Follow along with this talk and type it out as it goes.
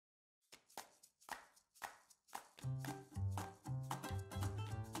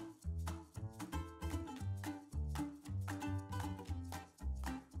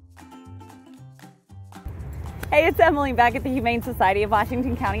Hey, it's Emily back at the Humane Society of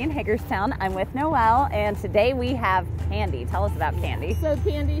Washington County in Hagerstown. I'm with Noelle, and today we have Candy. Tell us about Candy. So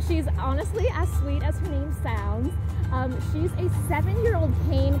Candy, she's honestly as sweet as her name sounds. She's a 7-year-old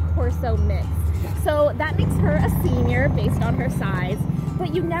Cane Corso mix. So that makes her a senior based on her size,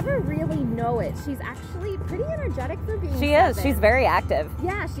 but you never really know it. She's actually pretty energetic for being 7. She is. She's very active.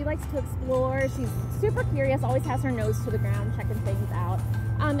 Yeah, she likes to explore. She's super curious, always has her nose to the ground, checking things out.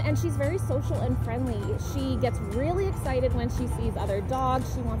 And she's very social and friendly. She gets really excited when she sees other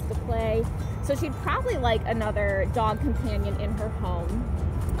dogs. She wants to play. So she'd probably like another dog companion in her home.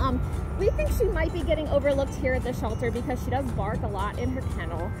 We think she might be getting overlooked here at the shelter because she does bark a lot in her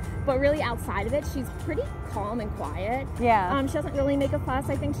kennel, but really outside of it, she's pretty calm and quiet. Yeah. She doesn't really make a fuss.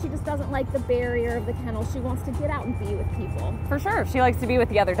 I think she just doesn't like the barrier of the kennel. She wants to get out and be with people. For sure. She likes to be with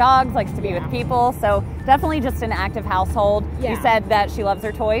the other dogs, likes to be with people, so definitely just an active household. Yeah. You said that she loves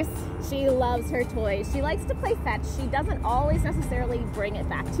her toys? She loves her toys. She likes to play fetch. She doesn't always necessarily bring it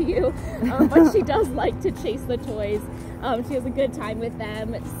back to you, but she does like to chase the toys. She has a good time with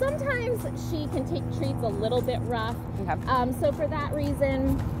them. Sometimes she can take treats a little bit rough. Okay. So for that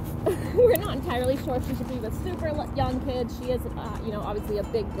reason, we're not entirely sure if she should be with super young kids. She is, obviously a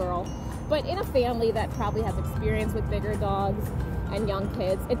big girl, but in a family that probably has experience with bigger dogs and young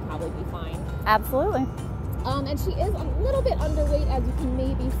kids, it'd probably be fine. Absolutely. And she is a little bit underweight, as you can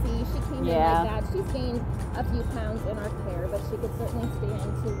maybe see. She came in like that. She's gained a few pounds in our care, but she could certainly stand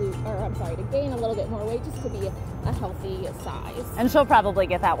to gain a little bit more weight just to be a healthy size. And she'll probably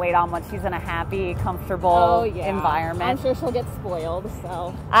get that weight on once she's in a happy, comfortable environment. I'm sure she'll get spoiled.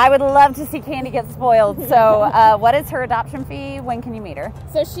 So I would love to see Candy get spoiled. So what is her adoption fee? When can you meet her?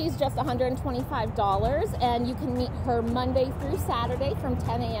 So she's just $125, and you can meet her Monday through Saturday from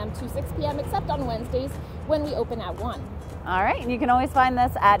 10 a.m. to 6 p.m. except on Wednesdays when we open at 1. All right, and you can always find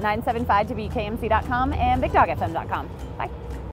this at 975WKMZ.com and BigDawgFM.com. Bye.